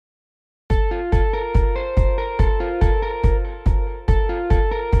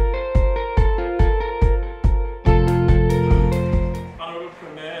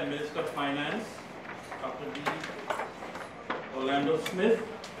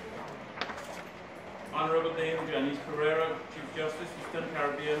Honorable Dame Janice Pereira, Chief Justice, Eastern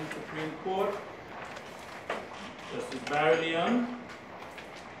Caribbean Supreme Court, Justice Barry Leon,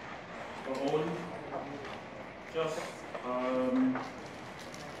 our own Justice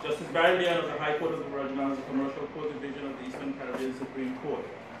Barry Leon of the High Court of the Virgin Islands, the Commercial Court Division of the Eastern Caribbean Supreme Court.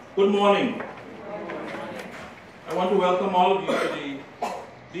 Good morning. I want to welcome all of you to the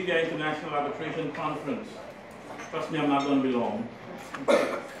BBI International Arbitration Conference. Trust me, I'm not going to be long.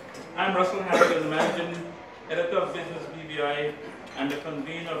 I'm Russell Harrigan, the Managing Editor of Business BBI and the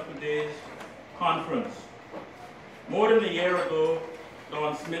convener of today's conference. More than a year ago,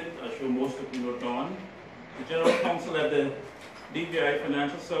 Don Smith, I'm sure most of you know Don, the General Counsel at the BBI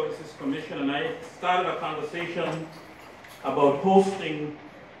Financial Services Commission, and I started a conversation about hosting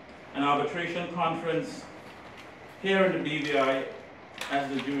an arbitration conference here in the BBI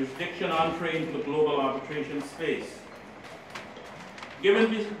as the jurisdiction entree into the global arbitration space.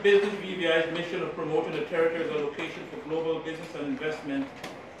 Given Business BBI's mission of promoting the territory as a location for global business and investment,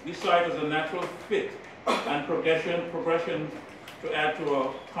 we saw it as a natural fit and progression to add to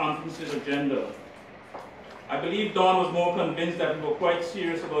our conference's agenda. I believe Dawn was more convinced that we were quite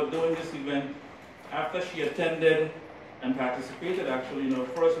serious about doing this event after she attended and participated actually in our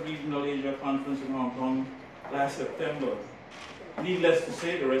first regional Asia conference in Hong Kong last September. Needless to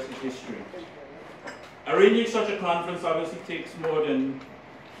say, the rest is history. Arranging such a conference obviously takes more than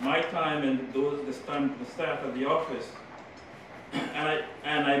my time and the staff at the office.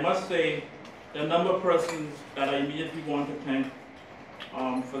 And I must say, there are a number of persons that I immediately want to thank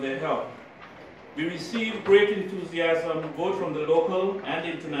for their help. We received great enthusiasm both from the local and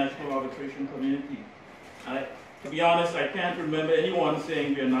international arbitration community. To be honest, I can't remember anyone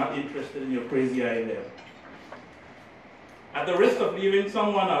saying we are not interested in your crazy idea. At the risk of leaving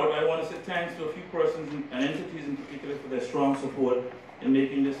someone out, I want to say thanks to a few persons and entities in particular for their strong support in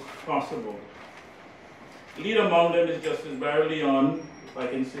making this possible. Lead among them is Justice Barry Leon, if I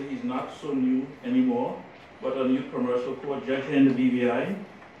can say he's not so new anymore, but a new commercial court judge in the BBI,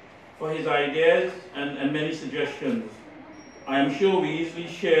 for his ideas and many suggestions. I am sure we easily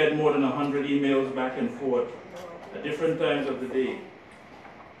shared more than 100 emails back and forth at different times of the day.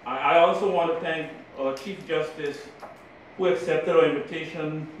 I also want to thank our Chief Justice, who accepted our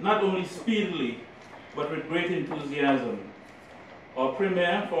invitation not only speedily, but with great enthusiasm. Our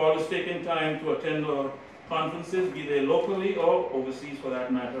Premier, for always taking time to attend our conferences, be they locally or overseas for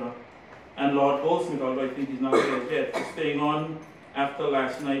that matter. And Lord Goldsmith, although I think he's not here yet, for staying on after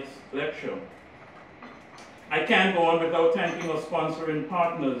last night's lecture. I can't go on without thanking our sponsoring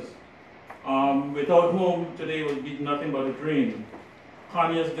partners, without whom today would be nothing but a dream.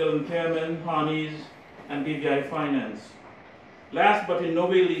 Conyers, Dillon Pearman, Harneys, and BBI Finance. Last but in no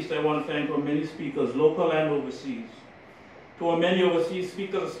way least, I want to thank our many speakers, local and overseas. To our many overseas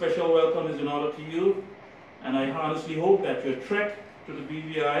speakers, a special welcome is in order to you, and I honestly hope that your trek to the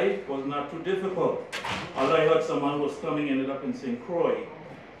BBI was not too difficult, although I heard someone who was coming ended up in St. Croix.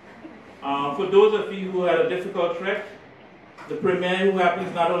 For those of you who had a difficult trek, the Premier, who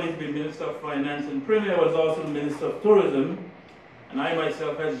happens not only to be Minister of Finance and Premier, was also the Minister of Tourism, and I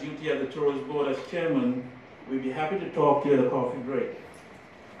myself has duty at the Tourist Board as Chairman. We'd be happy to talk to you at a coffee break.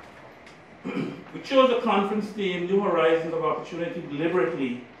 We chose the conference theme, New Horizons of Opportunity,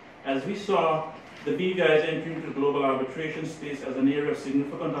 deliberately, as we saw the BBI's entry into the global arbitration space as an area of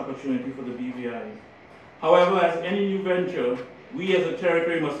significant opportunity for the BBI. However, as any new venture, we as a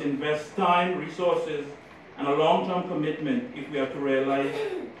territory must invest time, resources, and a long-term commitment if we are to realize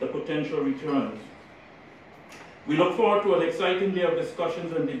the potential returns. We look forward to an exciting day of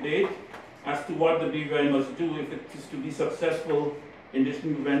discussions and debate as to what the BBI must do if it is to be successful in this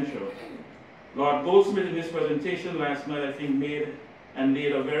new venture. Lord Goldsmith in his presentation last night, I think,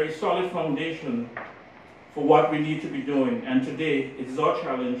 laid a very solid foundation for what we need to be doing, and today it is our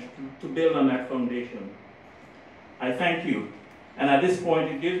challenge to build on that foundation. I thank you, and at this point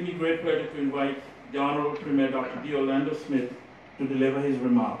it gives me great pleasure to invite the Honorable Premier Dr. D. Orlando Smith to deliver his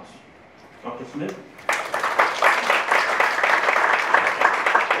remarks. Dr. Smith.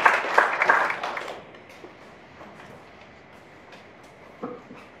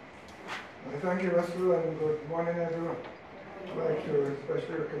 Thank you, Russell, and good morning, everyone. I'd like to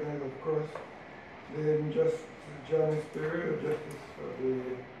especially recognize, of course, the Justice Janice Pereira, Justice of the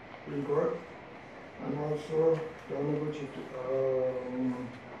Supreme Court, and also the Honorable Chief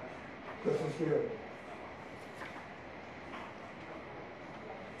Justice Leon.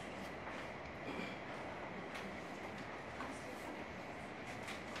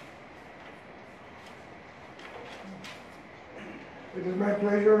 It is my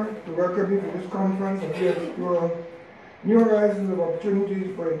pleasure to welcome you to this conference and to explore new horizons of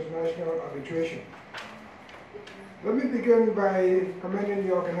opportunities for international arbitration. Let me begin by commending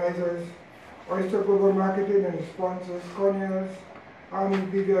the organizers, Oyster Global Marketing and sponsors, Conyers, Army,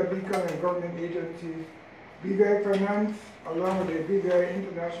 BBI Beacon and government agencies, BBI Finance, along with the BBI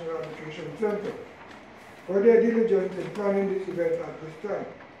International Arbitration Center, for their diligence in planning this event at this time.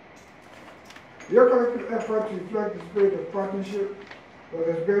 Your collective efforts reflect the spirit of partnership that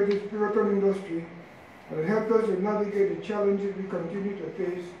has built this pivotal industry and helped us to navigate the challenges we continue to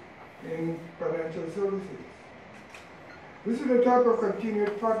face in financial services. This is the type of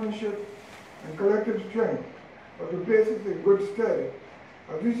continued partnership and collective strength that will place us in good stead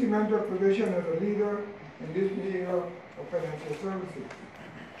as we cement our position as a leader in this new era of financial services.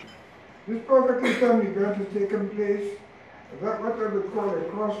 This perfectly timed event has taken place at what I would call a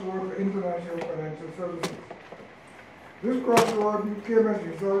crossroad for international financial services. This crossroad came as a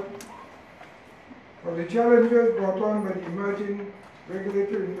result of the challenges brought on by the emerging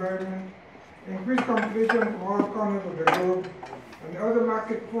regulatory environment, increased competition from all corners of the globe, and other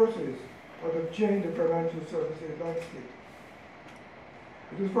market forces that have changed the financial services landscape.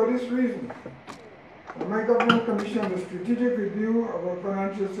 It is for this reason that my government commissioned a strategic review of our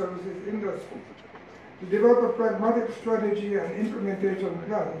financial services industry to develop a pragmatic strategy and implementation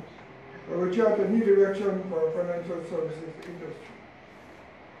plan that will chart a new direction for our financial services industry.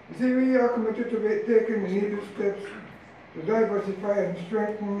 You see, we are committed to taking the needed steps to diversify and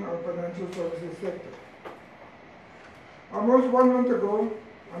strengthen our financial services sector. Almost 1 month ago,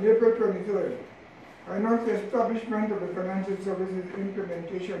 on April 23rd, I announced the establishment of the Financial Services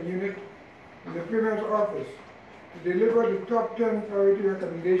Implementation Unit in the Premier's office to deliver the top 10 priority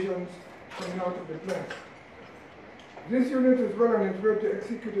recommendations coming out of the plan. This unit is well on its way to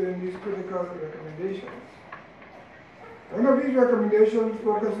executing these critical recommendations. One of these recommendations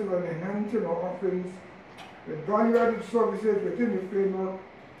focuses on enhancing our offerings with value-added services within the framework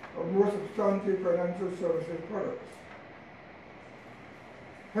of more substantive financial services products.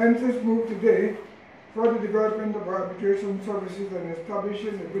 Hence this move today for the development of arbitration services and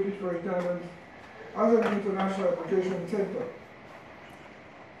establishing the British Virgin Islands as an international arbitration center.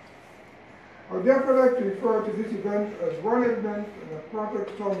 I would therefore like to refer to this event as one element in a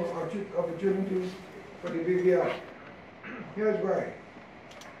perfect storm of opportunities for the BBI. Here's why.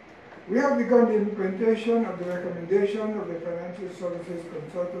 We have begun the implementation of the recommendation of the Financial Services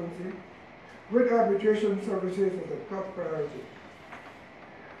Consultancy with arbitration services as a top priority.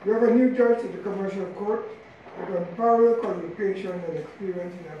 We have a new judge at the Commercial Court with unparalleled qualification and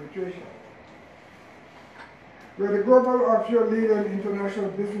experience in arbitration. We are the global offshore leader in international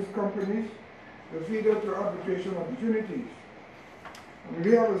business companies, the feeder to arbitration opportunities. And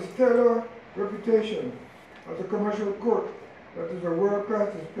we have a stellar reputation as a commercial court that is a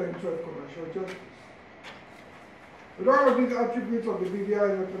world-class dispenser of commercial justice. With all of these attributes of the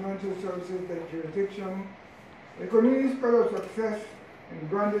BBI as a financial services jurisdiction, they continue to spell out success in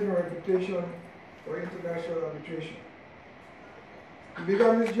branding our reputation for international arbitration. We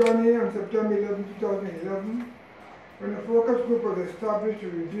began this journey on September 11, 2011, when a focus group was established to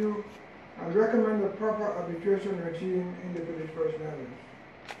review and recommend a proper arbitration regime in the British Virgin Islands.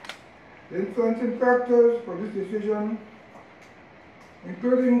 The influencing factors for this decision,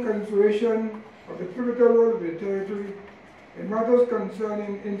 including consideration of the pivotal role of the territory in matters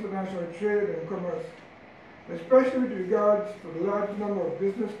concerning international trade and commerce, especially with regards to the large number of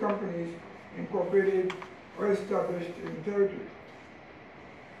business companies incorporated or established in the territory.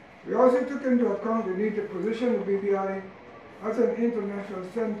 We also took into account the need to position the BBI as an international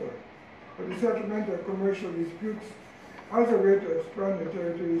center for the settlement of commercial disputes as a way to expand the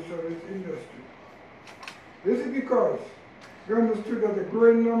territory's service industry. This is because we understood that a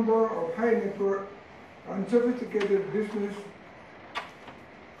growing number of high net worth and sophisticated business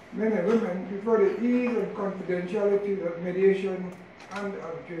men and women prefer the ease and confidentiality that mediation and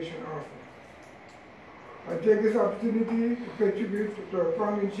arbitration offer. I take this opportunity to pay tribute to our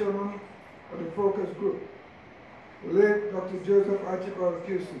founding chairman of the focus group, the late Dr. Joseph Archibald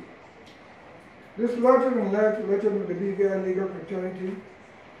QC. This larger-than-life legend of the BBI legal fraternity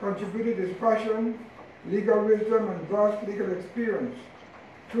contributed his passion, legal wisdom, and vast legal experience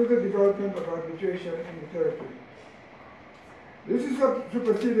to the development of arbitration in the territory. This is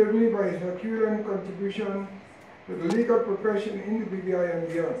superseded only by his Herculean contribution to the legal profession in the BBI and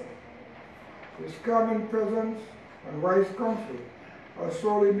beyond. His calming presence and wise counsel are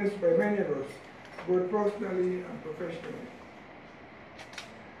sorely missed by many of us, both personally and professionally.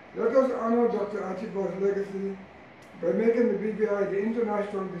 Let us honor Dr. Archibald's legacy by making the BBI the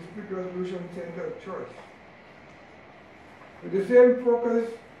International Dispute Resolution Center of choice. With the same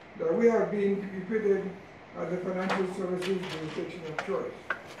focus that we have been repeated as the financial services jurisdiction of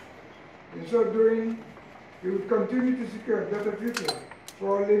choice. In so doing, we would continue to secure a better future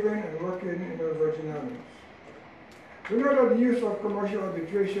for all living and working in the Virgin Islands. We know that the use of commercial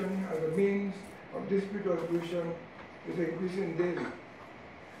arbitration as a means of dispute resolution is increasing daily.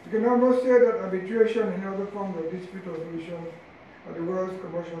 We can almost say that arbitration and other forms of dispute resolution are the world's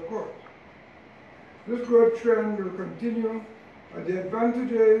commercial court. This growth trend will continue as the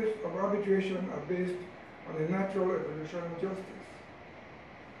advantages of arbitration are based on the natural evolution of justice.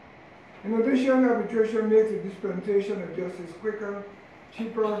 In addition, arbitration makes the dispensation of justice quicker,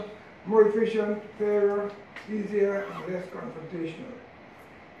 cheaper, more efficient, fairer, easier, and less confrontational.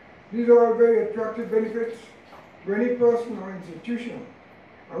 These are all very attractive benefits for any person or institution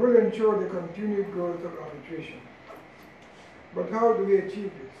and will ensure the continued growth of arbitration. But how do we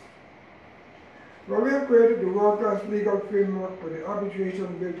achieve this? Well, we have created the world-class legal framework for the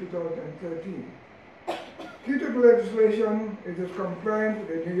Arbitration Bill 2013. Key to the legislation is its compliance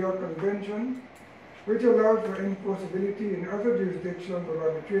with the New York Convention, which allows for enforceability in other jurisdictions of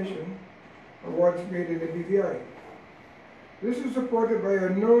arbitration awards made in the BBI. This is supported by a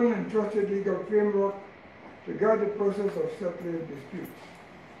known and trusted legal framework to guide the process of settling disputes.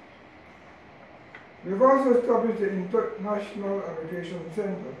 We have also established the International Arbitration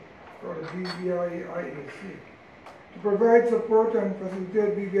Center, called the BBIAC, to provide support and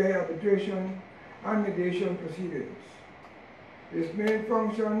facilitate BBI arbitration and mediation proceedings. Its main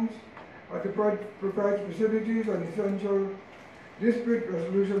functions are to provide facilities and essential dispute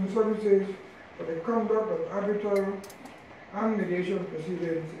resolution services for the conduct of arbitral and mediation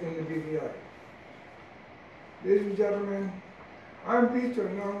proceedings in the BBI. Ladies and gentlemen, I am pleased to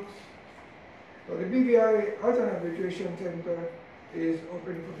announce that the BBI as an arbitration center is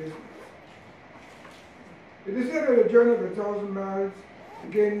open for business. It is said that a journey of 1,000 miles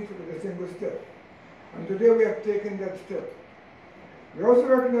begins with a single step, and today we have taken that step. We also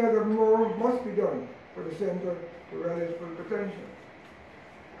recognize that more must be done for the center to realize its full potential.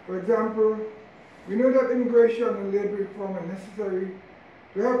 For example, we know that immigration and labor reform are necessary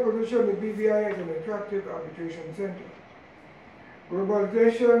to help position the BBI as an attractive arbitration center.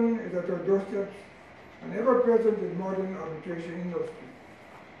 Globalization is at our doorsteps and ever present in modern arbitration industry.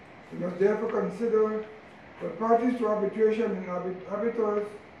 We must therefore consider that parties to arbitration and arbiters,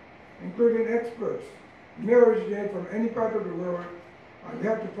 including experts, may originate from any part of the world, and we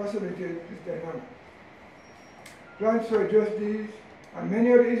have to facilitate this dynamic. Plans to address these and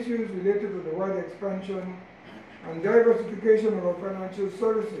many other issues related to the wide expansion and diversification of our financial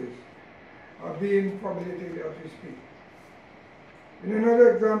services are being formulated as we speak. In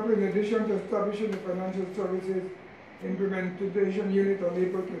another example, in addition to establishing the Financial Services Implementation Unit on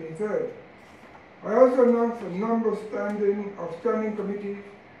April 23rd, I also announced a number of standing committees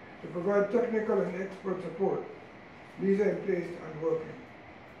to provide technical and expert support. These are in place and working.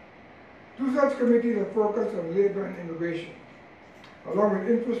 Two such committees are focused on labor and immigration, along with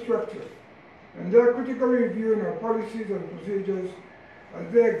infrastructure, and they are critically reviewing our policies and procedures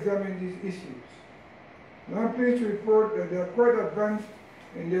as they examine these issues. And I'm pleased to report that they are quite advanced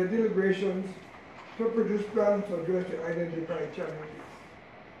in their deliberations to produce plans to address the identified challenges.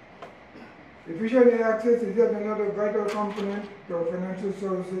 Efficient access is yet another vital component to our financial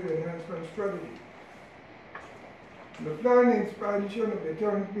services enhancement strategy. The planned expansion of the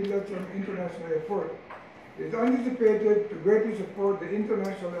Terence B. Lethem International Airport is anticipated to greatly support the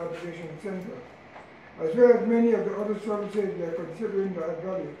International Arbitration Center, as well as many of the other services we are considering to add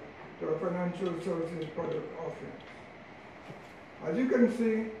value to our financial services product offerings. As you can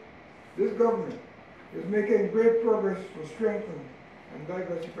see, this government is making great progress to strengthen and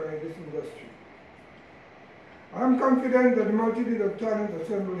diversify this industry. I am confident that the multitude of talent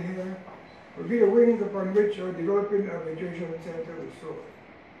assembled here will be the wings upon which our developing arbitration center will soar.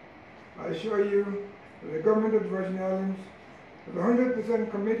 I assure you that the government of the Virgin Islands is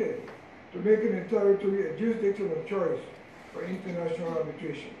 100% committed to making the territory a jurisdiction of choice for international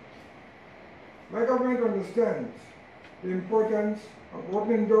arbitration. My government understands the importance of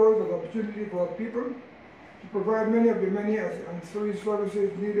opening doors of opportunity for our people to provide many of the many ancillary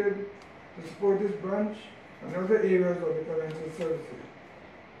services needed to support this branch and other areas of the financial services.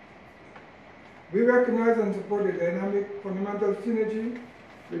 We recognize and support the dynamic fundamental synergy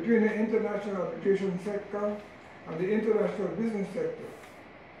between the international arbitration sector and the international business sector.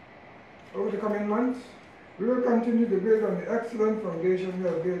 Over the coming months, we will continue to build on the excellent foundation we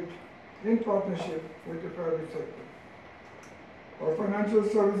have built in partnership with the private sector. Our Financial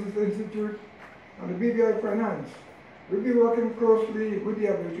Services Institute and the BBI Finance will be working closely with the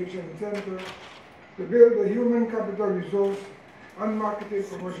Arbitration Center to build a human capital resource and marketing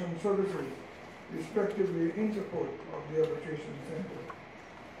promotion services respectively, in support of the Arbitration Center.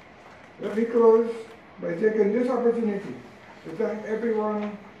 Let me close by taking this opportunity to thank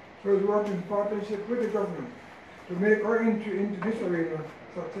everyone who has worked in partnership with the government to make our entry into this arena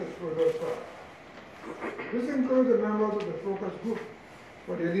successful thus far. This includes the members of the focus group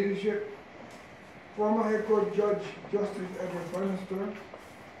for their leadership, former High Court Judge Justice Edward Bannister,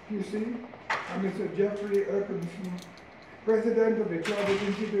 QC, and Mr. Jeffrey Elkinson, President of the Chartered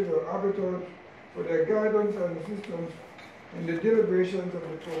Institute of Arbiters, for their guidance and assistance in the deliberations of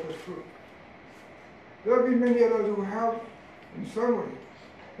the focus group. There have been many others who have, in some way,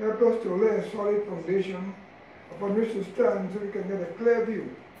 helped us to lay a solid foundation upon which to stand so we can get a clear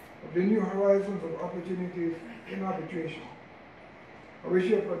view of the new horizons of opportunities in arbitration. I wish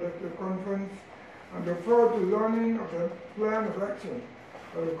you a productive conference and look forward to learning of the plan of action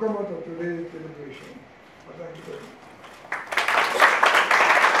that will come out of today's deliberation. I thank you very much.